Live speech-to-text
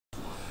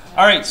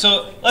All right,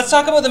 so let's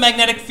talk about the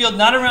magnetic field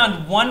not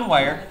around one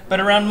wire, but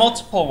around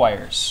multiple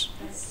wires.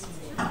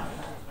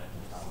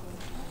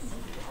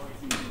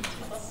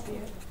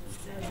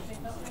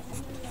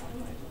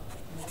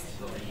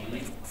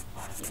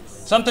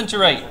 Something to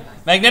write.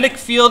 Magnetic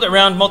field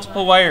around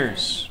multiple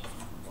wires.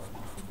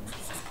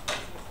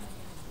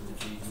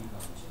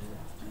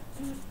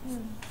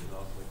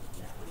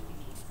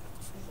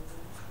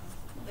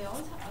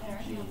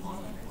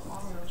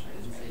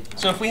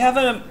 So if we have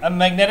a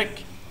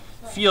magnetic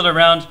field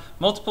around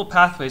multiple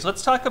pathways,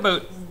 let's talk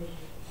about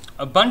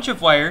a bunch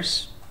of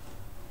wires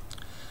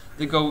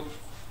that go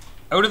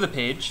out of the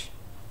page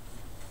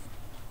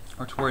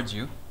or towards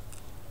you.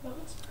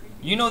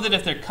 You know that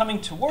if they're coming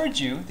towards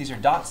you, these are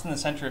dots in the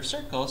center of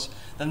circles,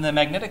 then the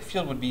magnetic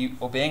field would be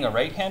obeying a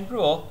right-hand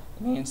rule.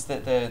 It means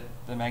that the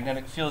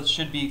magnetic field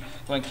should be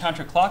going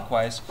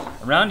counterclockwise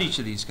around each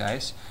of these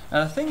guys.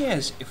 Now the thing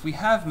is, if we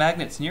have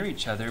magnets near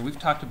each other, we've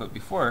talked about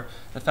before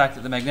the fact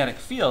that the magnetic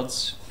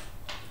fields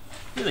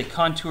really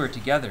contour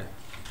together.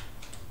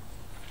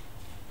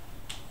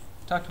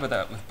 Talked about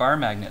that with bar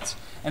magnets.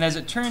 And as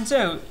it turns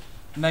out,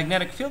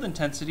 magnetic field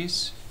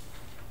intensities,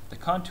 the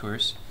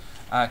contours,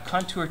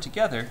 contour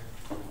together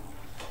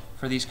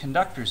for these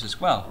conductors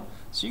as well.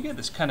 So you get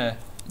this kind of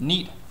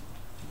neat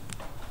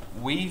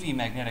wavy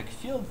magnetic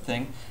field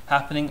thing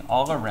happening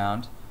all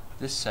around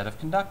this set of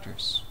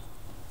conductors.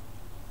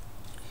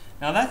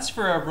 Now that's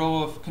for a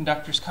row of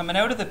conductors coming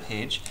out of the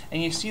page,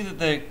 and you see that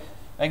the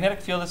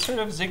magnetic field is sort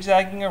of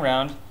zigzagging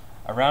around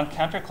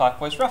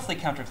counterclockwise, roughly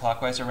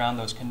counterclockwise around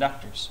those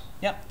conductors.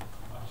 Yep.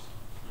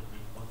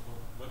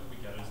 What did we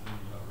get as the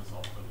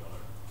result for the other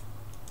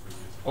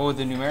previous? Oh,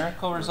 the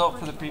numerical result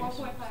for the previous?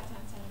 4.5 times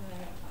 10 to the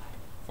negative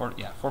 5.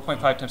 Yeah,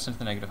 4.5 times 10 to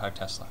the negative 5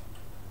 Tesla.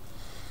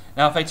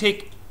 Now if I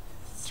take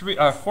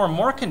 4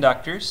 more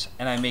conductors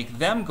and I make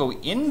them go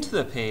into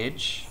the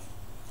page,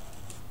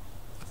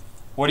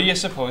 what do you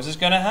suppose is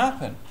going to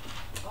happen?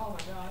 Oh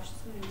my gosh,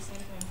 it's going to be the same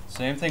thing.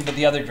 Same thing, but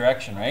the other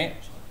direction, right?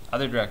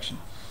 Other direction.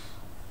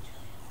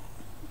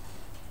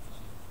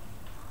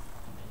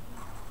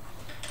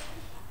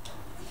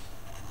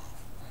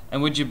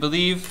 And would you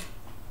believe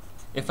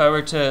if I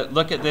were to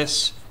look at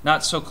this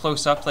not so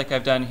close up like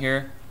I've done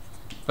here,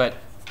 but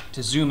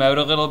to zoom out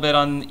a little bit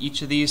on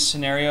each of these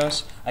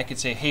scenarios, I could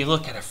say, hey,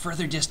 look, at a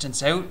further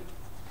distance out,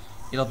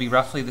 it'll be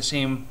roughly the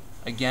same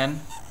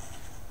again,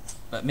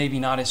 but maybe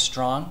not as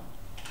strong.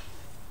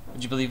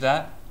 Would you believe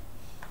that?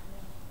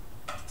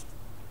 A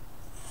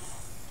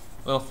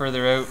little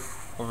further out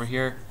over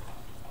here,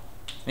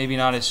 maybe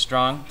not as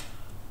strong.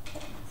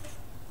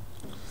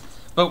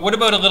 But what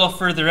about a little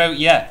further out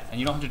yet? And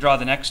you don't have to draw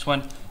the next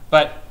one,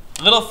 but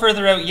a little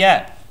further out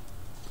yet.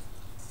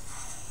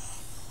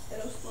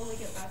 It'll slowly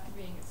get back to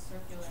being its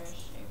circular-ish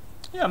shape.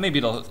 Yeah, maybe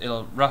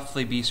it'll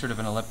roughly be sort of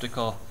an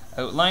elliptical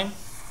outline.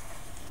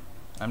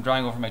 I'm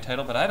drawing over my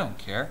title, but I don't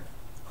care.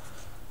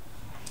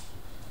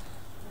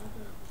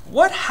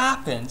 What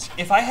happens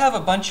if I have a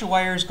bunch of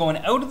wires going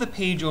out of the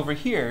page over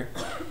here,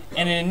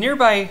 and in a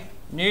nearby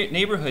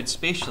neighborhood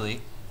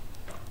spatially,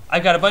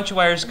 I've got a bunch of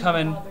wires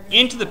coming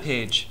into the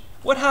page?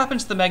 What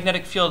happens to the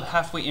magnetic field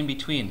halfway in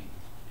between?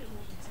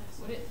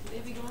 Would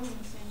it be going in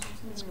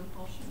the same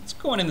repulsion? It's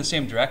going in the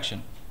same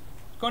direction.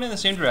 Going in the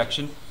same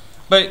direction.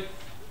 But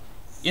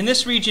in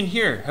this region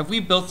here, have we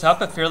built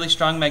up a fairly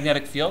strong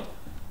magnetic field?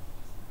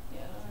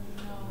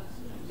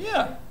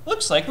 Yeah,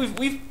 looks like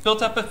we've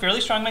built up a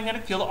fairly strong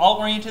magnetic field, all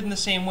oriented in the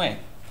same way.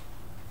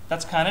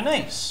 That's kind of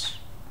nice.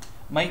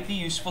 Might be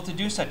useful to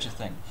do such a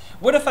thing.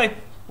 What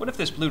if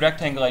this blue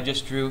rectangle I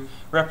just drew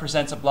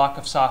represents a block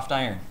of soft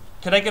iron?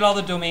 Could I get all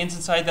the domains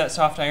inside that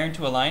soft iron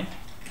to align?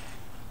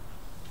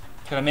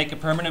 Could I make a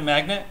permanent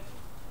magnet?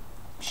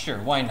 Sure,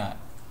 why not?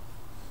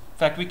 In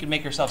fact, we could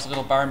make ourselves a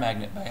little bar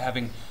magnet by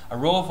having a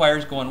row of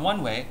wires going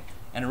one way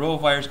and a row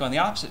of wires going the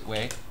opposite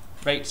way,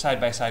 right side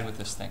by side with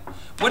this thing.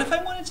 What if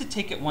I wanted to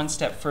take it one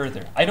step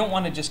further? I don't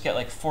want to just get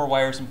like 4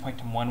 wires and point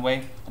them one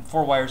way and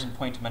 4 wires and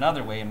point them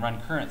another way and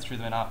run current through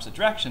them in opposite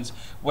directions.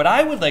 What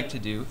I would like to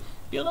do,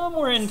 be a little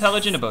more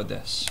intelligent about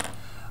this.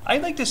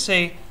 I'd like to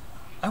say,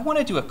 I want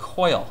to do a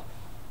coil.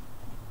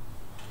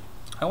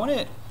 I want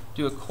to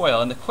do a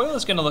coil, and the coil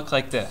is going to look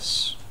like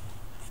this.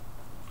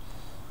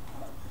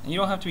 And you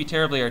don't have to be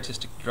terribly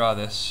artistic to draw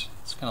this.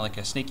 It's kind of like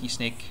a snaky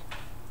snake.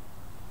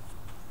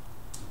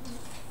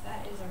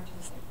 That is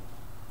artistic.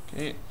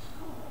 Okay,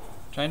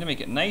 trying to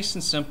make it nice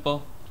and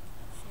simple.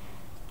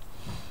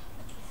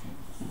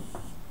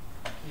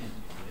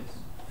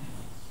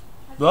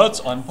 That's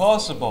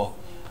impossible.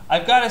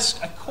 I've got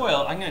a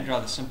coil. I'm going to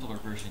draw the simpler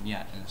version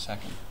yet in a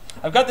second.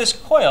 I've got this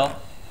coil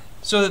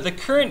so that the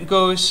current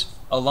goes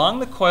along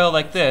the coil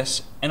like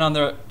this, and on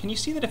the, can you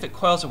see that if it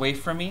coils away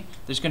from me,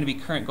 there's going to be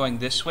current going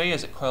this way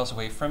as it coils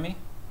away from me?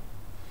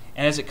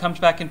 And as it comes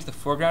back into the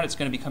foreground, it's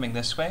going to be coming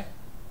this way.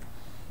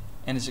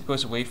 And as it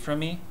goes away from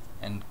me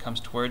and comes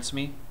towards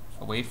me,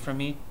 away from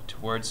me,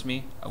 towards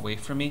me, away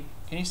from me,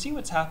 can you see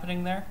what's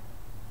happening there?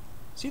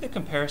 See the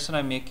comparison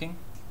I'm making?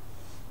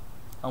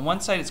 On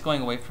one side it's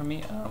going away from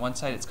me, and on one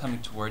side it's coming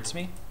towards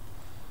me.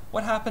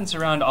 what happens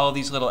around all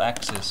these little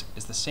X's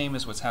is the same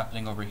as what's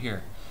happening over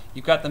here.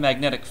 You've got the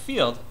magnetic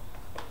field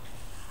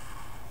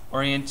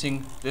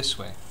orienting this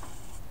way.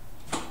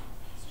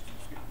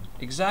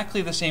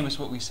 Exactly the same as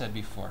what we said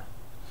before.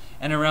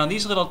 And around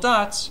these little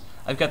dots,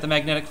 I've got the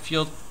magnetic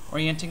field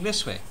orienting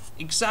this way.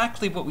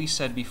 Exactly what we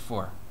said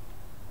before.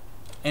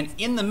 And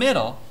in the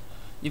middle,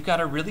 you've got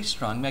a really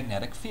strong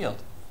magnetic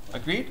field.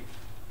 Agreed?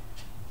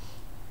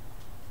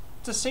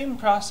 It's the same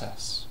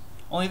process.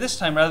 Only this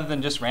time, rather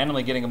than just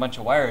randomly getting a bunch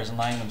of wires and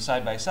laying them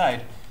side by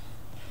side,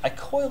 I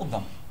coiled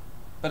them,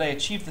 but I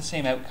achieved the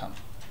same outcome.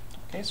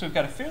 Okay, so we've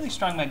got a fairly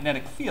strong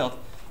magnetic field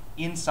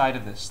inside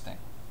of this thing.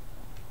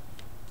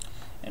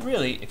 And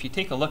really, if you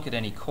take a look at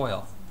any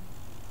coil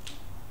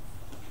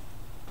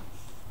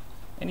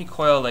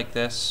like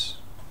this,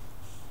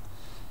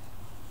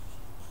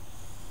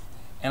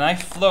 and I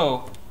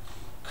flow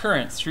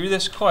current through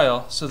this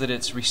coil so that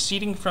it's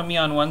receding from me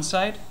on one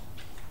side,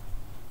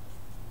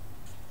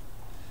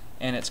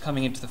 and it's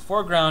coming into the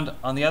foreground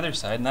on the other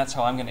side, and that's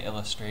how I'm going to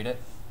illustrate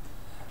it,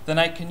 then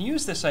I can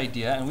use this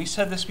idea, and we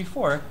said this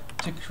before,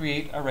 to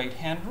create a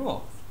right-hand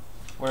rule,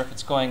 where if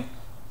it's going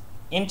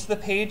into the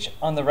page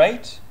on the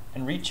right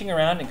and reaching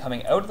around and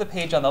coming out of the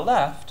page on the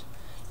left,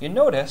 you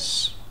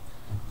notice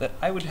that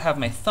I would have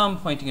my thumb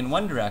pointing in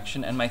one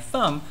direction, and my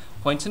thumb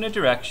points in a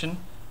direction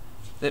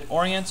that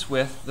orients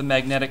with the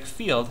magnetic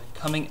field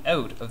coming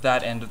out of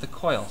that end of the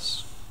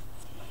coils.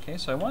 Okay,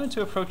 so I wanted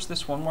to approach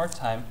this one more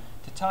time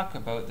to talk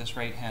about this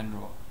right-hand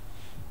rule.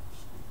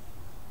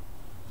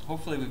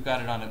 Hopefully we've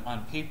got it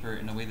on paper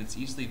in a way that's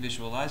easily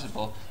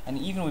visualizable, and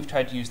even we've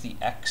tried to use the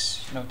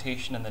X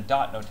notation and the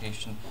dot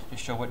notation to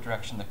show what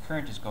direction the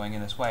current is going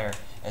in this wire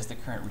as the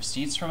current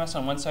recedes from us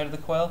on one side of the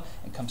coil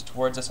and comes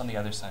towards us on the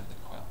other side of the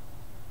coil.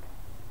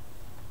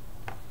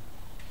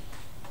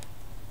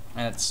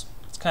 And it's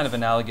kind of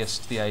analogous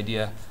to the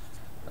idea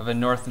of a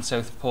north and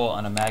south pole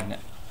on a magnet.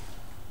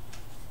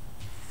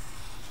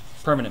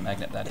 Permanent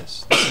magnet, that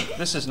is.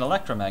 This is an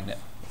electromagnet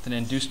with an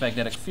induced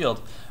magnetic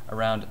field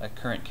around a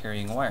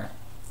current-carrying wire.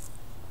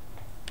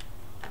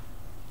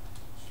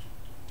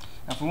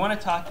 Now, if we want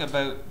to talk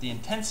about the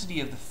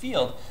intensity of the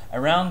field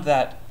around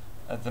that,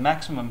 the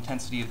maximum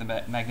intensity of the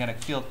magnetic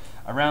field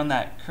around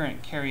that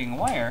current-carrying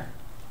wire,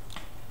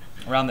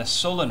 around this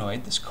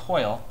solenoid, this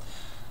coil,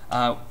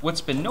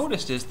 what's been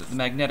noticed is that the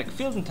magnetic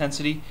field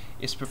intensity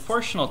is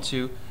proportional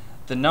to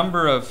the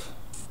number of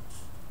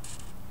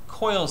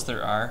coils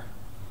there are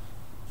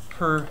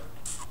per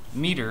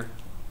meter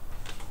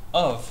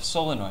of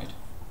solenoid.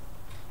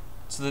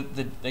 So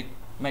they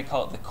might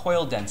call it the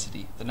coil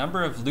density, the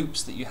number of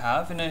loops that you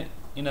have in a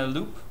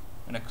loop,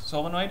 in a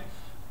solenoid,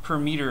 per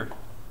meter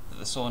that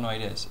the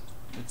solenoid is.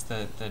 It's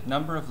the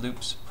number of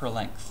loops per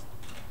length.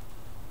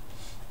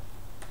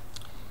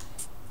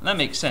 And that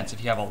makes sense.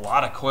 If you have a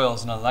lot of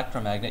coils in an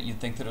electromagnet,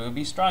 you'd think that it would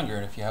be stronger.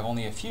 And if you have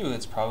only a few,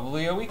 it's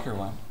probably a weaker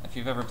one. If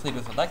you've ever played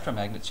with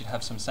electromagnets, you'd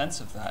have some sense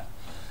of that.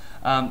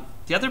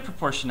 The other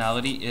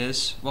proportionality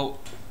is, well,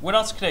 what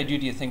else could I do,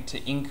 you think,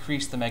 to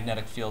increase the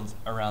magnetic field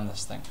around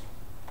this thing?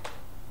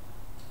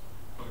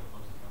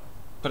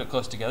 Put it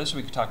close together, so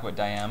we could talk about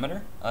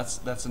diameter.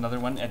 That's another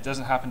one. It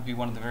doesn't happen to be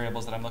one of the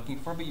variables that I'm looking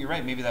for, but you're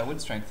right, maybe that would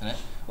strengthen it.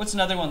 What's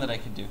another one that I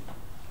could do?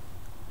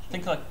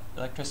 Think like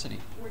electricity.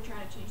 We're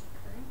trying to change the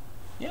current.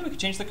 Yeah, we could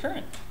change the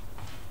current.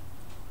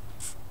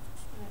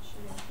 And that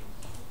should increase.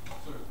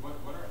 So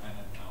what are N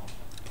and L?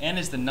 N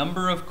is the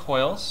number of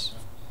coils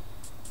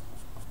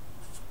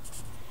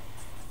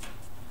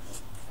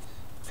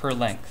per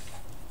length.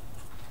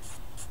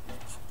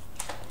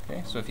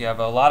 Okay, so if you have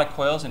a lot of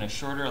coils in a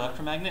shorter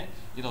electromagnet,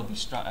 it'll be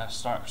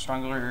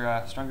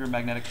stronger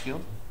magnetic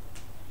field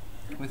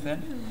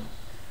within.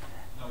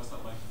 Now is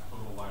that length of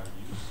total wire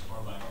use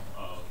or length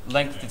of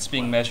Length that's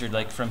being measured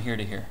like from here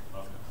to here.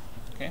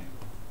 Okay.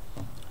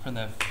 Okay, from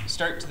the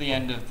start to the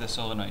end of the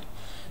solenoid.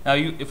 Now,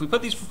 if we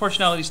put these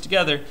proportionalities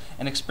together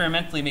and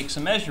experimentally make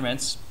some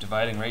measurements,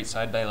 dividing right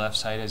side by left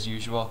side as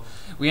usual,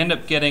 we end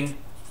up getting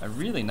a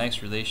really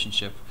nice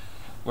relationship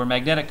where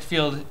magnetic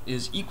field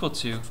is equal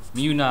to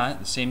mu naught,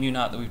 the same mu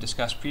naught that we've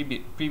discussed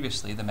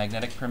previously, the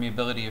magnetic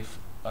permeability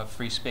of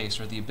free space,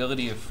 or the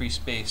ability of free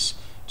space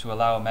to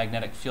allow a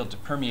magnetic field to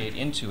permeate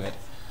into it,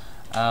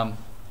 times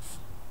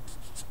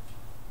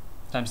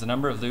the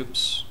number of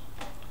loops,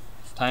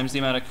 times the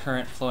amount of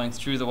current flowing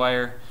through the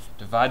wire,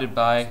 divided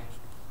by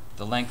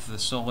the length of the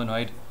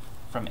solenoid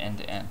from end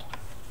to end.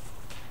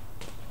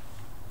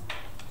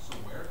 So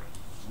where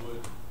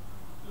would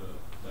the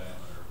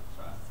diameter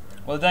factor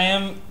in? Well, the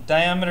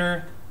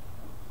diameter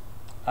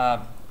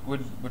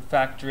would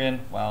factor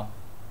in, well,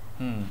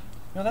 no,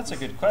 that's a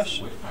good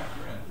question. Would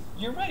factor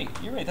in. You're right,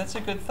 that's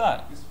a good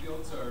thought. These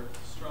fields are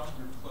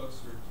stronger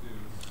closer to.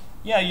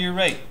 Yeah, you're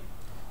right.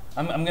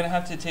 I'm going to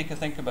have to take a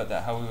think about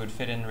that, how we would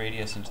fit in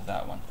radius into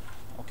that one.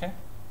 Okay?